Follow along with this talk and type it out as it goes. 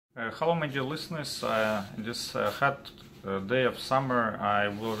Hello, my dear listeners. This hot day of summer, I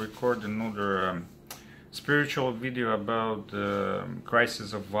will record another spiritual video about the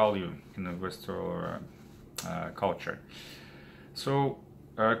crisis of value in the Western culture. So,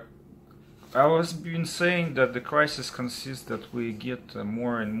 I was been saying that the crisis consists that we get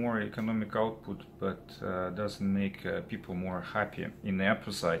more and more economic output, but doesn't make people more happy. In the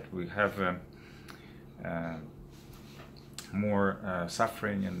opposite, we have uh, more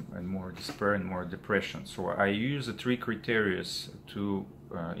suffering and more despair and more depression. So I use the three criteria to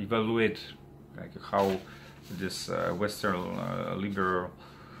evaluate like how this Western liberal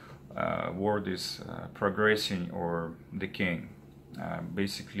world is progressing or decaying.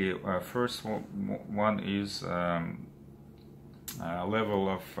 Basically, first one is level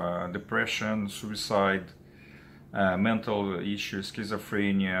of depression, suicide, mental issues,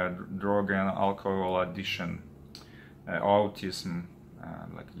 schizophrenia, drug and alcohol addiction, autism.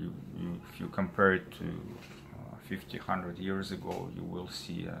 Like if you compare it to 50, 100 years ago, you will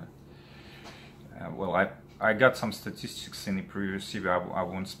see. Well, I got some statistics in the previous video. I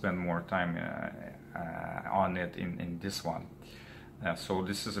won't spend more time on it in this one. So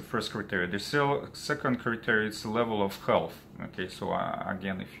this is the first criteria. The second criteria is the level of health. Okay, so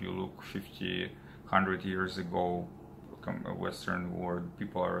again, if you look 50, 100 years ago, Western world,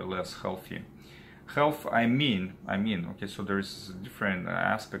 people are less healthy. Health, I mean, okay, so there's different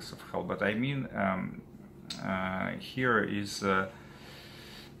aspects of health, but I mean here is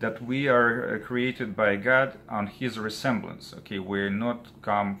that we are created by God on His resemblance. Okay, we're not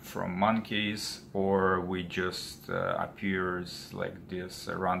come from monkeys, or we just appears like this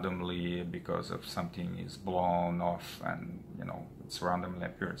randomly because of something is blown off, and it's randomly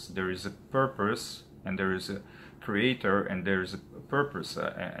appears. There is a purpose, and there is a creator, and there is a purpose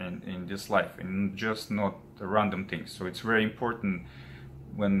in this life, and just not random things. So it's very important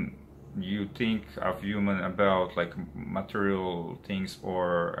when you think of human about like material things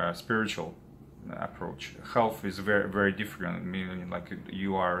or spiritual approach. Health is very, very different, meaning like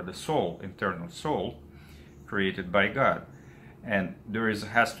you are the soul, internal soul, created by God, and there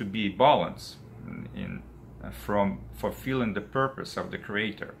has to be balance in from fulfilling the purpose of the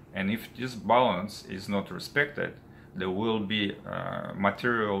creator. And if this balance is not respected, there will be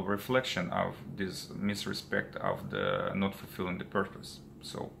material reflection of this misrespect of the not fulfilling the purpose.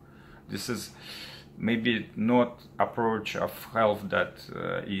 So this is maybe not approach of health that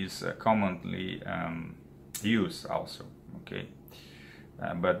is commonly used also, okay?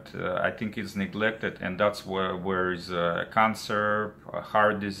 But I think it's neglected, and that's where is cancer,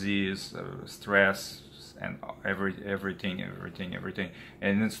 heart disease, stress, and everything,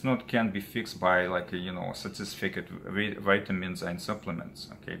 and it's not can be fixed by like certificate vitamins and supplements.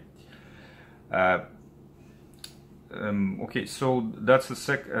 Okay. Okay, so that's the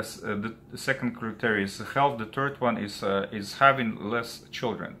second criteria is health. The third one is having less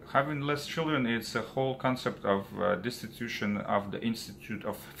children. Having less children is a whole concept of destitution of the institute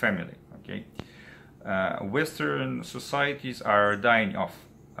of family. Okay, Western societies are dying off.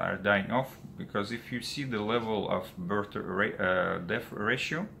 Because if you see the level of death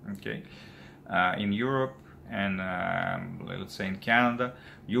ratio, okay, in Europe and let's say in Canada,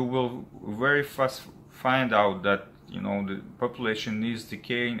 you will very fast find out that the population is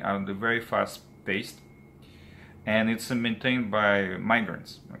decaying at a very fast pace, and it's maintained by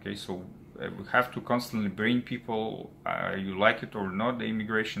migrants. Okay, so we have to constantly bring people, you like it or not, the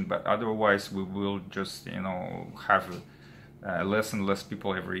immigration, but otherwise we will just have less and less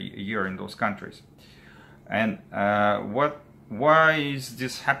people every year in those countries. And why is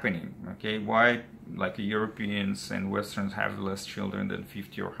this happening? Okay, why like Europeans and Westerns have less children than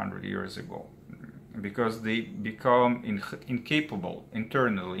 50 or 100 years ago? Because they become incapable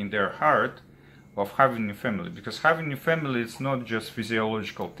internally in their heart of having a family. Because having a family is not just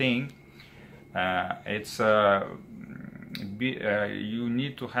physiological thing. It's you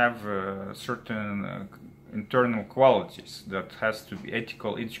need to have certain internal qualities that has to be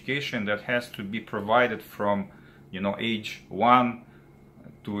ethical education that has to be provided from age 1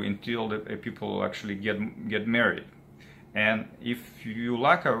 to until the people actually get married. And if you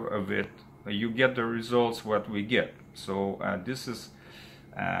lack of it, you get the results what we get. So this is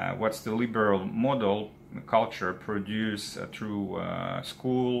what's the liberal model culture produce through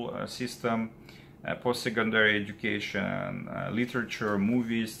school system, post-secondary education, literature,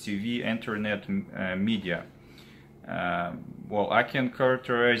 movies, TV, internet, media. Well, I can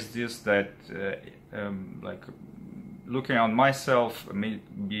characterize this that like looking on myself, may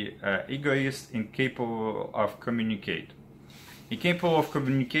be egoist, incapable of communicate. Incapable of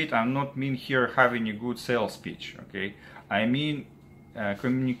communicate, I not mean here having a good sales speech, okay? I mean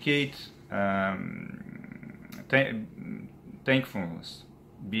communicate thankfulness,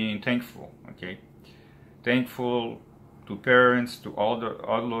 being thankful. Okay, thankful to parents, to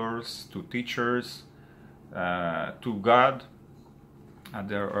others, to teachers, to God at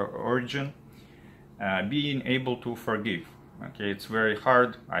their origin. Being able to forgive. Okay, it's very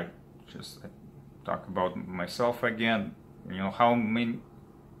hard. I talk about myself again. You know how many,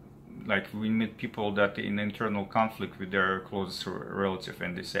 like, we meet people that in internal conflict with their closest relative,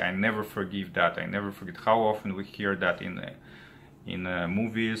 and they say, "I never forgive that. I never forget." How often we hear that in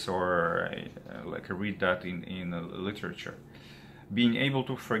movies, or like read that in literature. Being able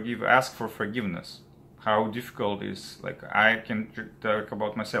to forgive, ask for forgiveness. How difficult is, like, I can talk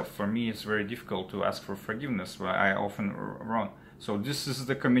about myself. For me, it's very difficult to ask for forgiveness. I often wrong. So this is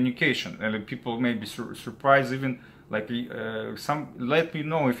the communication, and people may be surprised, even like some. Let me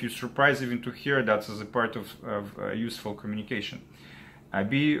know if you're surprised even to hear that as a part of useful communication.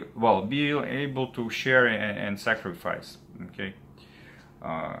 Be able to share and sacrifice. Okay.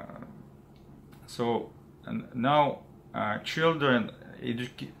 So now children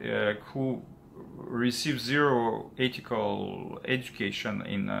who receive zero ethical education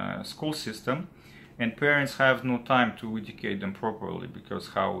in a school system, and parents have no time to educate them properly because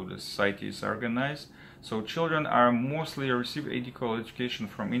how the society is organized. So children are mostly receive ethical education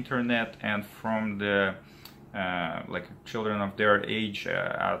from internet and from the like children of their age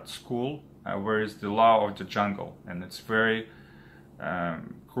at school, where is the law of the jungle, and it's very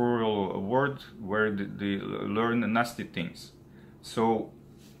cruel word where they learn nasty things. So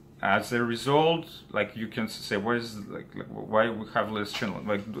as a result, like, you can say, what is why we have less children?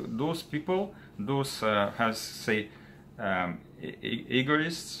 Like those people, those has say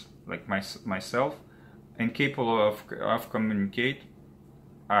egoists like myself, incapable of communicate,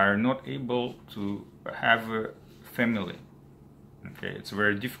 are not able to have a family. Okay, it's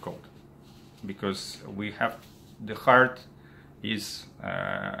very difficult because we have the heart is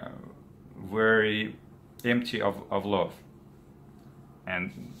very empty of love.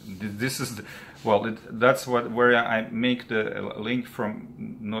 And this is that's where I make the link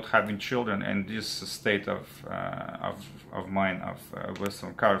from not having children and this state of mind of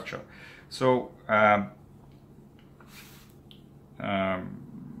Western culture. So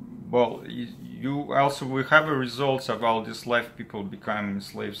you also we have a results of all this life. People become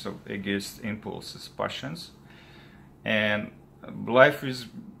slaves of against impulses, passions, and life is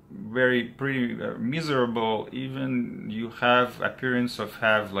pretty miserable. Even you have appearance of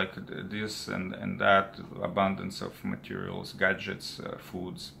have like this and that abundance of materials, gadgets,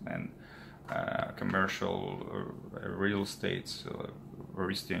 foods, and commercial real estates,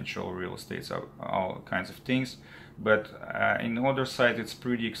 residential real estates, all kinds of things. But in the other side, it's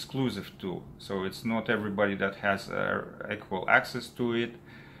pretty exclusive too. So it's not everybody that has equal access to it.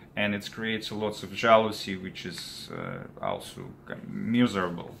 And it creates lots of jealousy, which is also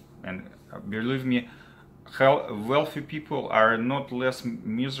miserable. And believe me, wealthy people are not less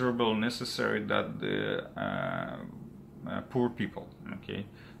miserable necessarily than the poor people. Okay,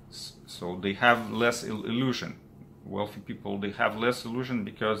 so they have less illusion. Wealthy people, they have less illusion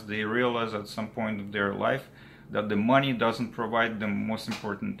because they realize at some point of their life that the money doesn't provide them most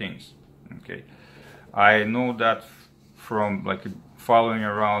important things. Okay, I know that from like following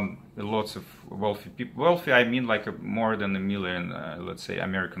around lots of wealthy people. Wealthy, I mean like more than $1 million, let's say,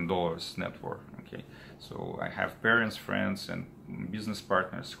 American dollars net worth. Okay, so I have parents, friends, and business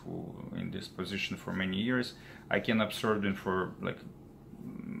partners who in this position for many years. I can observe them for like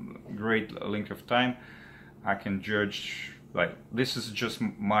great length of time. I can judge, like, this is just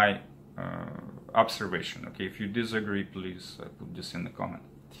my observation. Okay, if you disagree, please put this in the comment.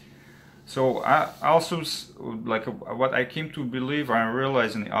 So I also, like, what I came to believe, I'm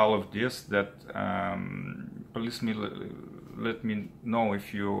realizing all of this, that please let me know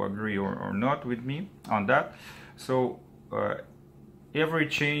if you agree or not with me on that. So every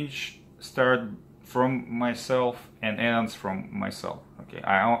change starts from myself and ends from myself. Okay,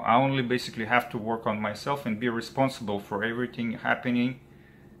 I only basically have to work on myself and be responsible for everything happening.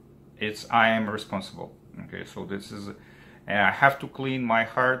 I am responsible. Okay, so this is, and I have to clean my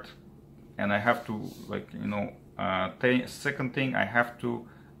heart. And I have to, like, you know, second thing, I have to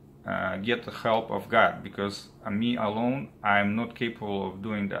get the help of God, because me alone, I'm not capable of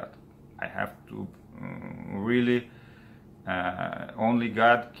doing that. I have to really, only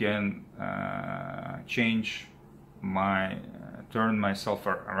God can change turn myself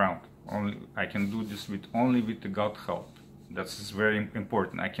around. Only I can do this only with the God help. That's very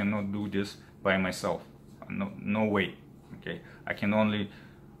important. I cannot do this by myself. No way. Okay, I can only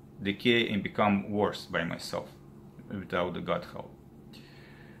decay and become worse by myself without the God help.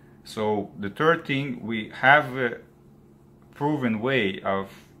 So the third thing, we have a proven way of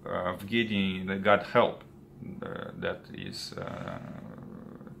getting the God help that is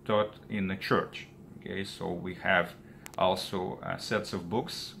taught in the church. Okay, so we have also sets of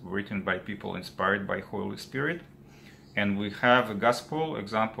books written by people inspired by Holy Spirit, and we have a gospel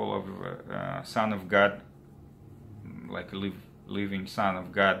example of Son of God, like a living Son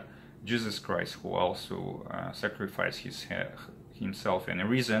of God, Jesus Christ, who also sacrificed himself and a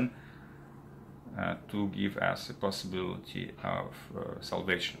reason to give us a possibility of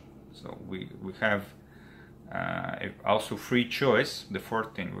salvation. So we have also free choice. The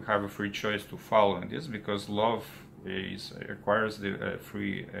fourth thing, we have a free choice to follow in this, because love requires the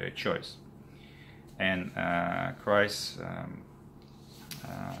free choice, and Christ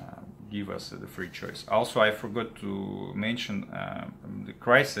give us the free choice. Also, I forgot to mention the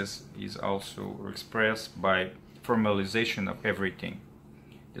crisis is also expressed by formalization of everything.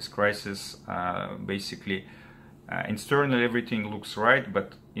 This crisis basically externally everything looks right,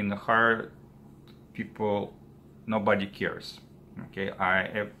 but in the heart, people, nobody cares. Okay,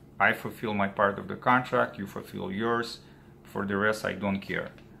 I fulfill my part of the contract, you fulfill yours. For the rest, I don't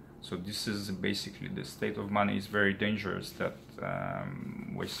care. So this is basically the state of money is very dangerous. That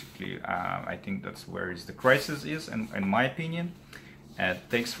basically I think that's where the crisis is, in my opinion.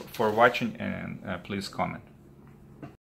 Thanks for watching, and please comment.